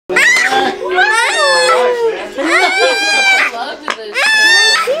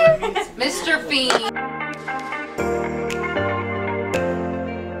sleeping.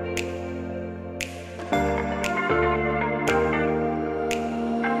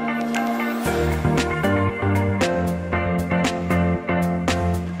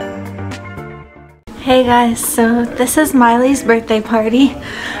 Hey guys, so this is Miley's birthday party.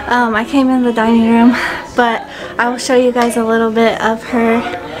 I came in the dining room, but I will show you guys a little bit of her.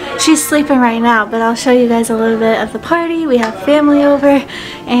 She's sleeping right now, but I'll show you guys a little bit of the party. We have family over,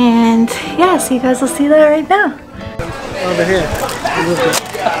 and yeah, so you guys will see that right now. Over here.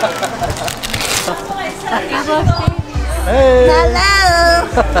 Hey! Hello!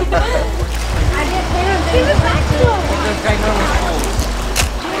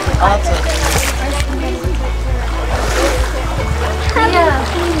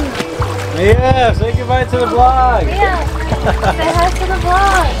 Yeah, say goodbye to the vlog. Yeah, say hi to the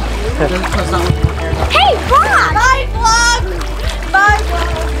vlog. Hey, vlog! Bye, vlog! Bye,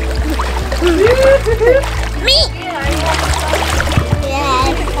 vlog! Me!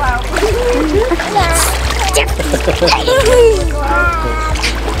 Yes.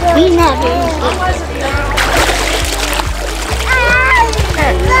 We never.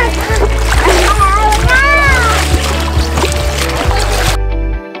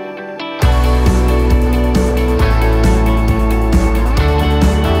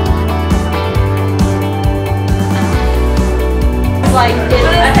 Like this.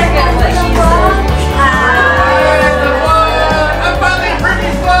 I forget what she said. I'm finally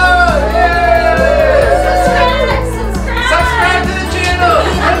pretty fun! Subscribe to the channel!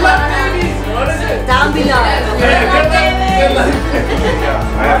 GoodLuckBabies! What is it? Down below. Yeah, good luck.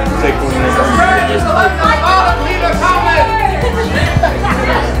 I have to take one of these. Subscribe to the left and bottom, leave a comment!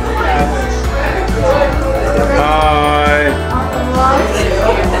 Hi.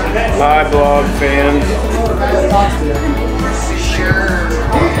 Hi, vlog fans.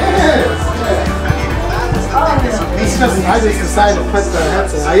 I just decided to put the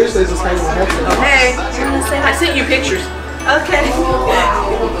headset. I usually just hang my headset. Hey, I sent you pictures. Okay.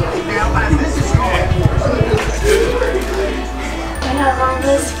 We have all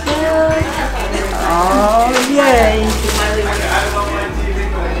this food. Oh, yay.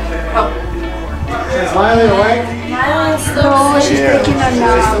 Is Miley awake? Miley's still taking a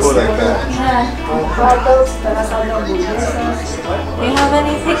nap. Do you have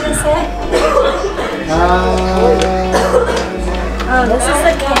anything to say? Oh, this is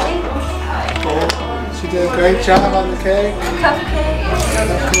the cake. She did a great job on the cake.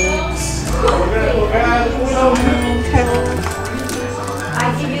 Cupcakes.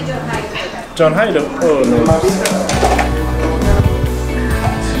 John Hyde. Oh, no.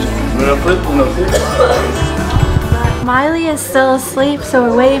 Miley is still asleep, so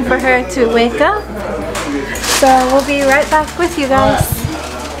we're waiting for her to wake up. So we'll be right back with you guys.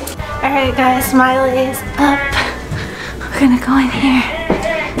 Alright guys, Miley is up. We're gonna go in here.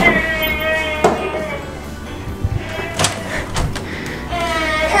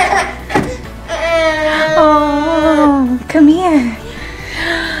 Oh, come here.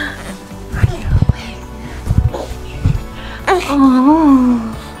 Are you awake? Oh.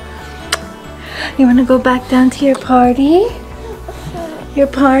 You wanna go back down to your party? Your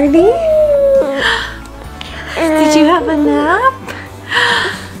party? Did you have a nap?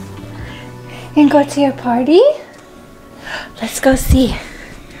 And go to your party? Let's go see.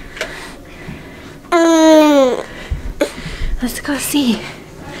 Let's go see.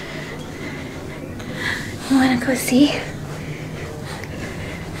 You wanna go see?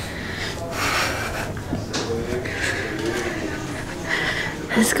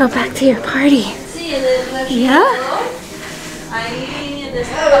 Let's go back to your party. Yeah?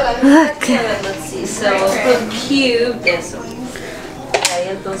 Look. Let's see. So cube. Eso.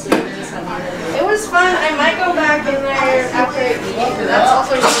 It was fun. I might go back in there after I eat. That's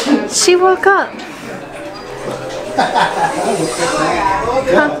also really good. She woke up. That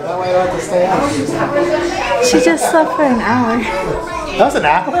way I don't have to stay out. She just slept for an hour. That was an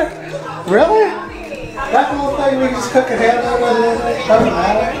hour? Really? That whole thing we just cook a hand over and everything? Doesn't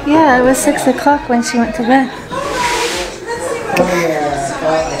matter? Yeah, it was 6 o'clock when she went to bed.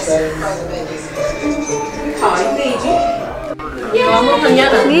 Vamos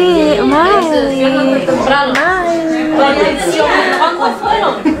mañana. Sí, Miley. ¿Cuándo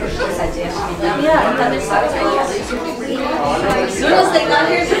fueron? Lunes de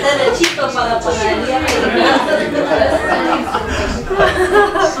cambio derechito para panadería.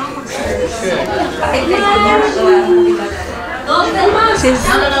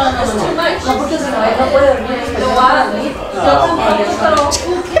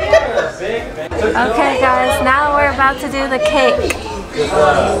 Okay guys, now we're about to do the cake.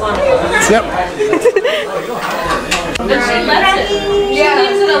 Yep. She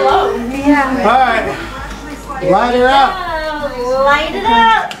leaves it alone. Yeah. Alright. Light her up. Light it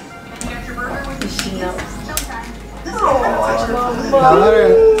up.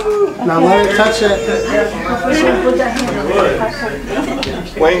 Now let her touch it.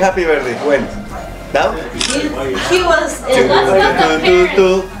 When happy birthday? When? Now? He was in. Let's put the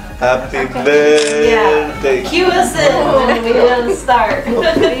parent. Happy birthday. He was in when we didn't start.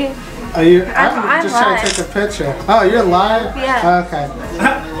 Are you? I'm just trying to take a picture. Oh, you're live? Yeah. Okay.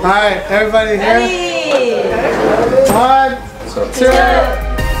 Alright, everybody here. Ready? 1, 2,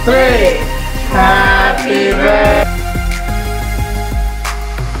 3. Happy birthday.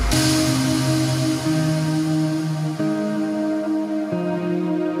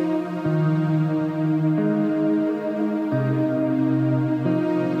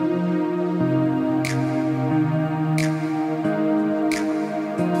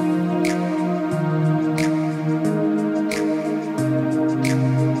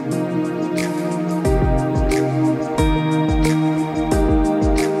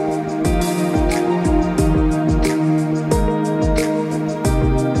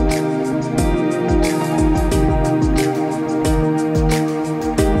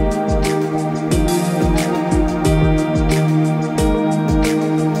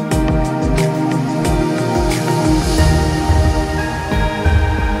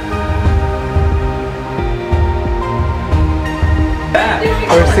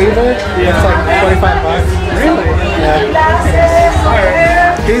 Receiver? Yeah. It's like $25. Really? Yeah.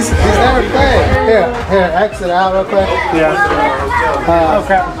 He's never played. Here, exit out real quick. Yeah. Oh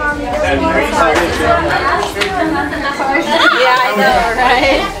crap. Yeah, I know,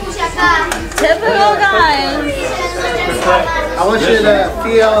 right? Typical guys. I want you to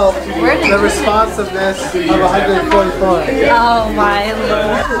feel the responsiveness of 144. Oh, Miley.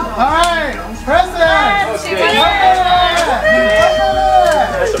 Alright, President!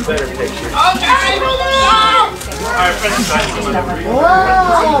 That's a better picture.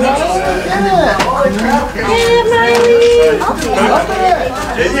 Wow, Yeah, Miley.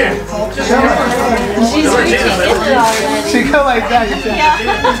 She's reaching into it already. she go like that. You said.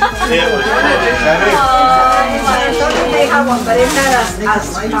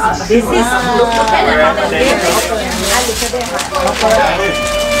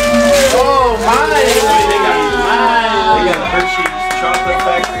 Oh, Miley! They got Hershey's chocolate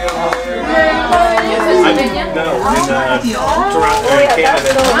factory over there. No, in Toronto,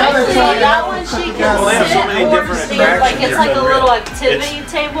 Canada. That one she can Well, they have so many different attractions. like it's like a little activity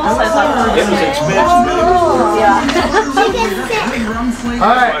table, so I thought It was expensive.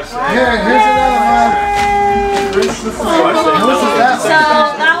 Alright, here's another one. Whose is that? So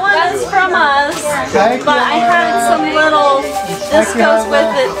that one's from us, Thank but I had some little, this goes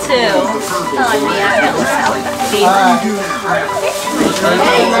with it too.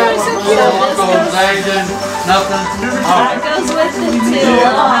 That goes with it too,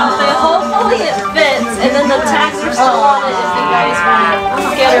 little outfit. Hopefully it fits, and then the tags are still on it if you guys want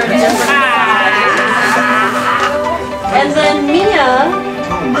to get her a different size. And then Mia,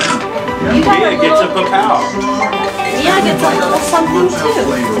 you got a Mia gets a little, papao. Mia gets a little something too.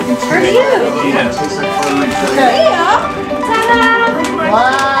 For you. Yes. Mia! Ta-da!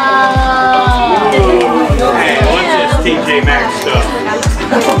 Wow! Hey, what's this TJ Maxx stuff?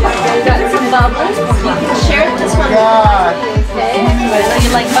 Got some bubbles. You can share this one. God. Okay? I know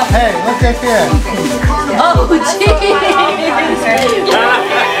you like bubbles. Hey, look at here. Oh, jeez!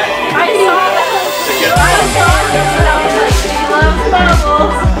 I saw that. I saw this and I was like, she loves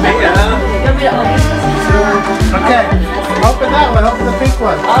bubbles. Yeah. You want me to open this? Okay, open that one. Open the pink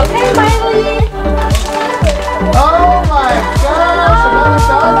one. Okay, Miley. Oh my gosh, another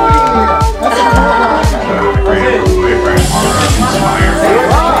doggy. That's a cool doggy.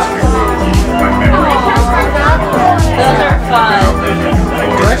 Those are fun.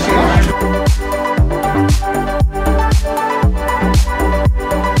 Where's she at?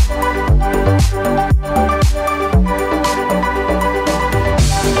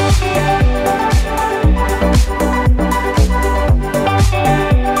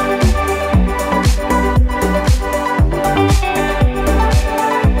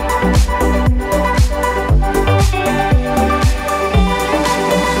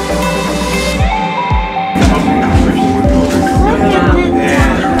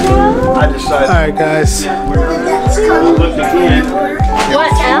 Alright guys. Look again.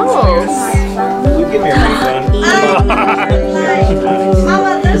 What else? You give me a refund.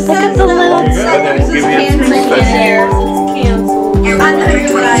 Mama, there's Look at the little And then we'll give you a It's canceled. I know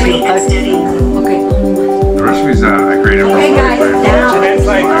what I The recipes I created. Okay, guys, now. It's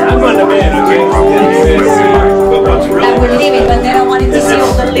like, I'm on the bed, okay? But what's really And we're leaving, but they don't want to see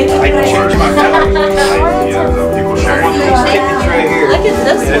all the little I can change my color. People share these tickets right here. Look at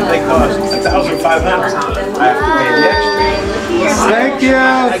this And one. they cost $1,500. I have to pay the extra. Thank you.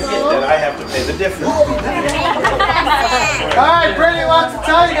 I get that. I have to pay the difference. Alright, Brittany wants to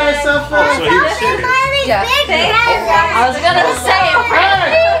tell you guys something. So he was serious. Yeah. I was gonna say it,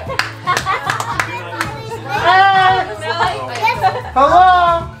 right?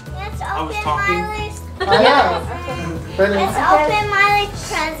 Hello. Let's open talking. Miley's. I know. Brittany. Let's open Miley's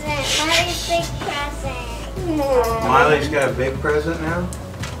present. Miley's big present. Miley's got a big present now?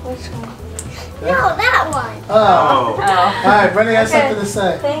 No, that one. Oh. Oh. Alright, Brittany has something to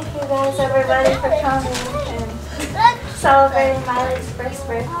say. Thank you guys, everybody, for coming and celebrating Miley's first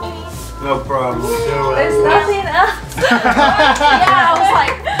birthday. No problem. There's nothing else. Yeah, I was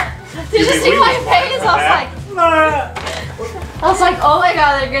like, did you see my face? I was like, oh my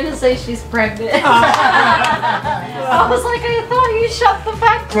god, they're gonna say she's pregnant. I was like, I thought you shut the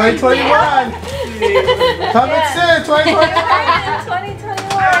factory 2021. Coming soon, 2021. 2021.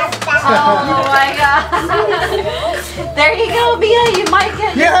 Oh my god. There you go, Mia, you might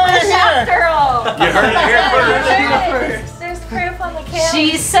get You heard it pushed out, here. girl. You heard it here first. There's proof on the camera.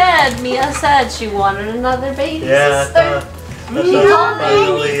 She said, Mia said she wanted another baby Yeah, sister. I thought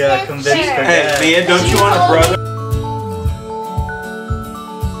finally convinced her Hey, dad. Mia, don't you want a brother?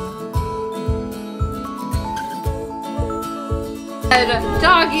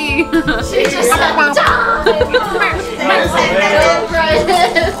 Doggy. She just said dog.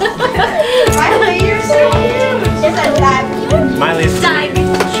 Miley, you're so cute. Miley's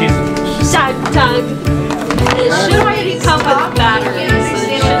she's Dog. It should already come with batteries, so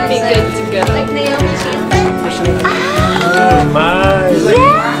it should be good to go. Miley.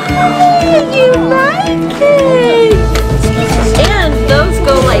 You like it. And those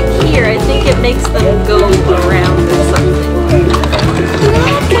go like here. I think it makes them go around or something.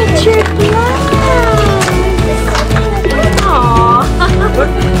 Look at your glass. Aww.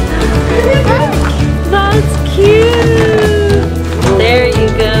 That's cute. There you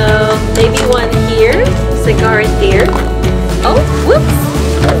go. Maybe one here. Cigar right there. Oh, whoops.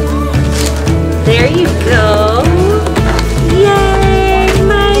 There you go. Yay,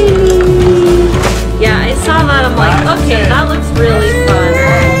 Miley. Yeah, I saw that. I'm like, okay, that looks really fun.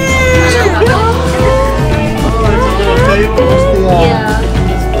 Yeah.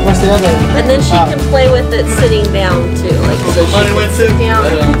 What's the other? And then she can play with it sitting down too. Like, so she Money can went sit to. down. We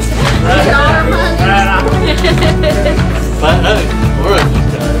got our money.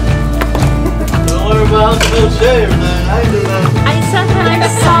 Don't worry about no shave, man. I do that. I said that I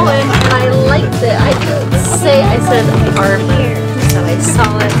saw it and I liked it. I didn't say I said armor. So I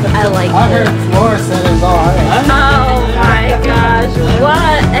saw it. I liked I heard it. Flora said it's all right. Oh my gosh.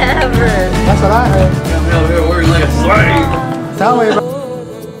 Whatever. That's what I heard. Got me over here working like a slave. Tell me about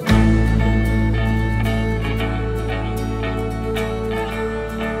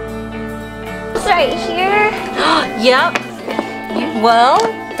It's right here. Yep. Well,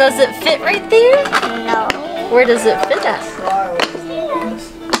 does it fit right there? No. Where does it fit at?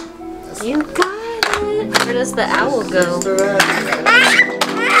 You got it. Where does the owl go?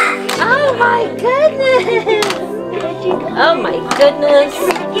 Oh my goodness. Oh my goodness.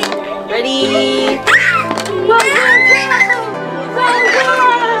 Ready? Go,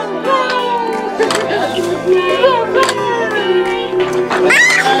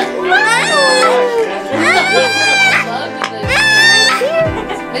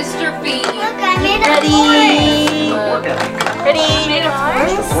 Mr. Feet. Look, I made a Ready? Ready? Made a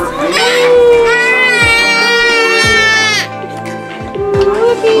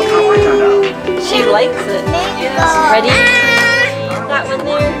She likes it. Ready? That one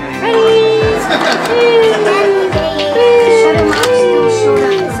there.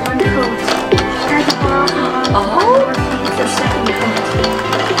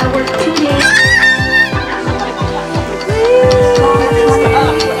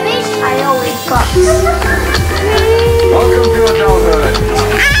 I always fuck. Welcome to adulthood.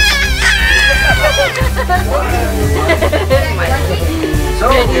 So,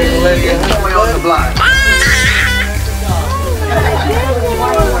 Lydia, halfway on the block.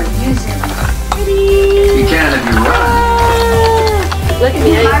 You can if you run. Look at me.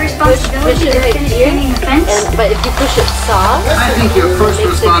 Push it right here. And, but if you push it soft, I think your first Makes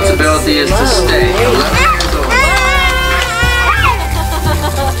it responsibility is to slow. stay. There you 11 years old.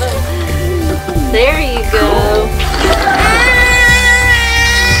 there you go.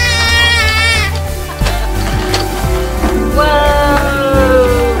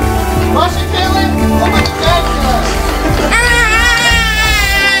 Whoa. What's she doing? What was that?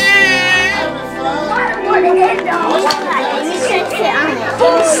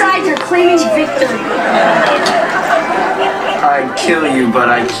 kill you, but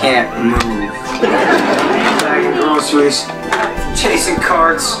I can't move. Bagging groceries, chasing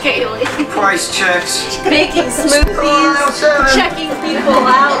carts, price checks, Making smoothies, checking people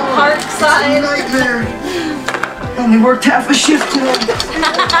out, parkside. Nightmare. Only worked half a shift today.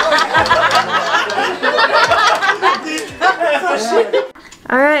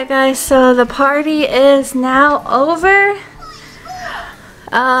 Alright guys, so the party is now over.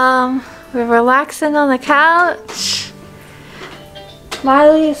 We're relaxing on the couch.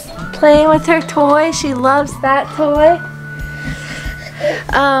 Miley's playing with her toy. She loves that toy.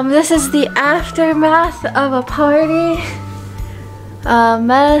 This is the aftermath of a party.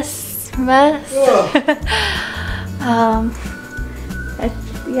 Mess.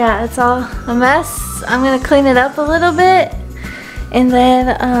 Yeah, it's all a mess. I'm gonna clean it up a little bit, and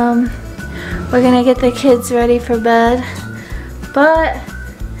then we're gonna get the kids ready for bed. But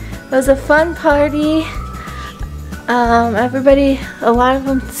it was a fun party. Everybody, a lot of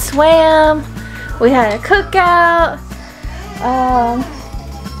them swam. We had a cookout.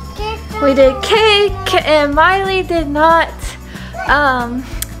 We did cake, and Miley did not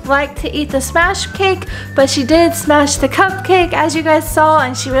like to eat the smash cake, but she did smash the cupcake, as you guys saw,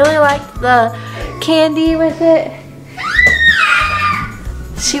 and she really liked the candy with it.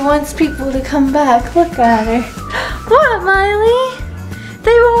 She wants people to come back. Look at her. What, Miley?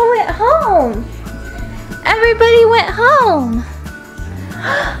 They all went home. Everybody went home.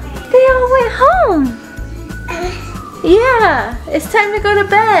 They all went home. Yeah, it's time to go to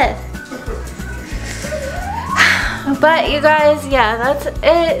bed. But you guys, yeah, that's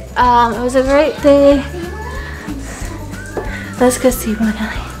it. It was a great day. Let's go see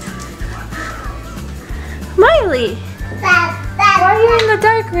Miley. Miley, why are you in the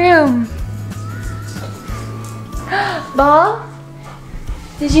dark room? Ball,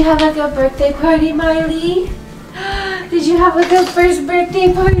 did you have a good birthday party, Miley? Did you have a good first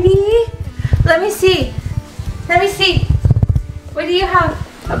birthday party? Let me see. Let me see. What do you have?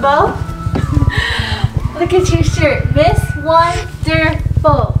 A ball? Look at your shirt. Miss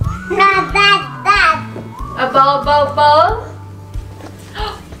Wonderful. A ball, ball, ball.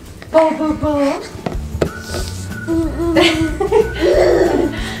 Ball, ball, ball.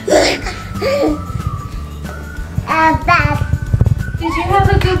 Did you have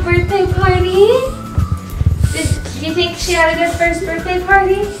a good birthday party? Do you think she had a good first birthday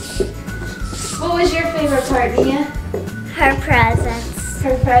party? What was your favorite part, Mia? Her presents.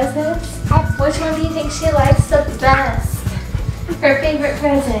 Her presents? Which one do you think she likes the best? Her favorite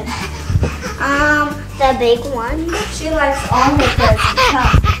present? The big one. She likes all her presents,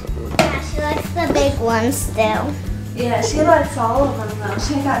 huh? Yeah, she likes the big one still. Yeah, she likes all of them though.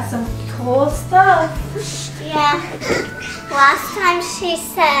 She got some cool stuff. Yeah. Last time she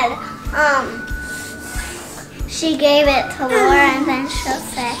said, she gave it to Laura, and then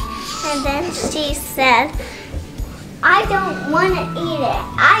she said, I don't want to eat it.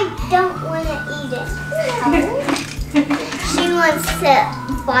 I don't want to eat it. She wants to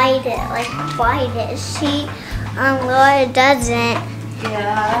bite it, like bite it. Laura doesn't.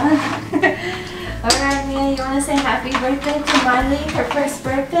 Yeah. Alright, Mia, you want to say happy birthday to Miley, her first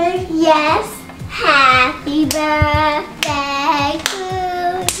birthday? Yes. Happy birthday to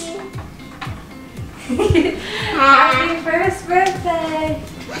you. Happy first birthday.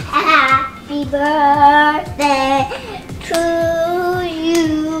 Happy birthday to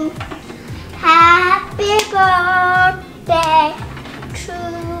you. Happy birthday to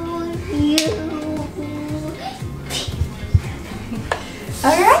you.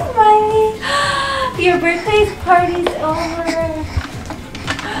 Alright, Miley. Your birthday party's over.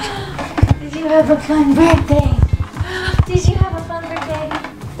 Did you have a fun birthday? Did you have a fun birthday?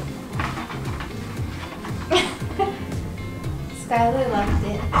 Skylar loved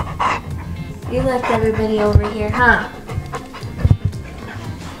it. You left everybody over here, huh?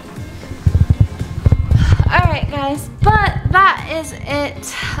 Alright guys, but that is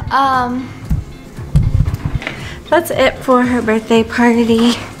it. That's it for her birthday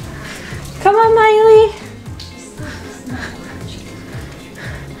party. Come on, Miley.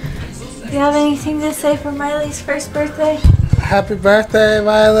 Do you have anything to say for Miley's first birthday? Happy birthday,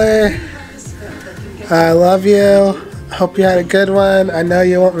 Miley. I love you. Hope you had a good one. I know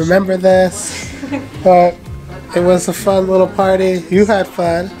you won't remember this, but it was a fun little party. You had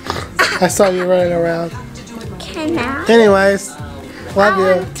fun. I saw you running around. Can I? Anyways, love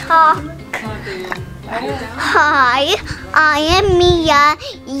you. Talk. Hi, I am Mia.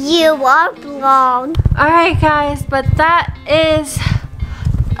 You are blonde. Alright guys, but that is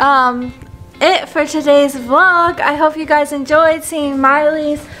it for today's vlog. I hope you guys enjoyed seeing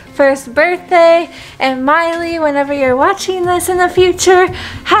Miley's first birthday. And Miley, whenever you're watching this in the future,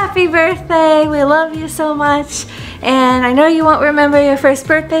 happy birthday. We love you so much. And I know you won't remember your first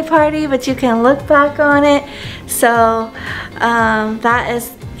birthday party, but you can look back on it. So that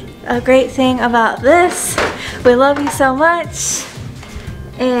is a great thing about this. We love you so much.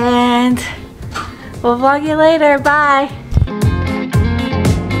 And we'll vlog you later. Bye.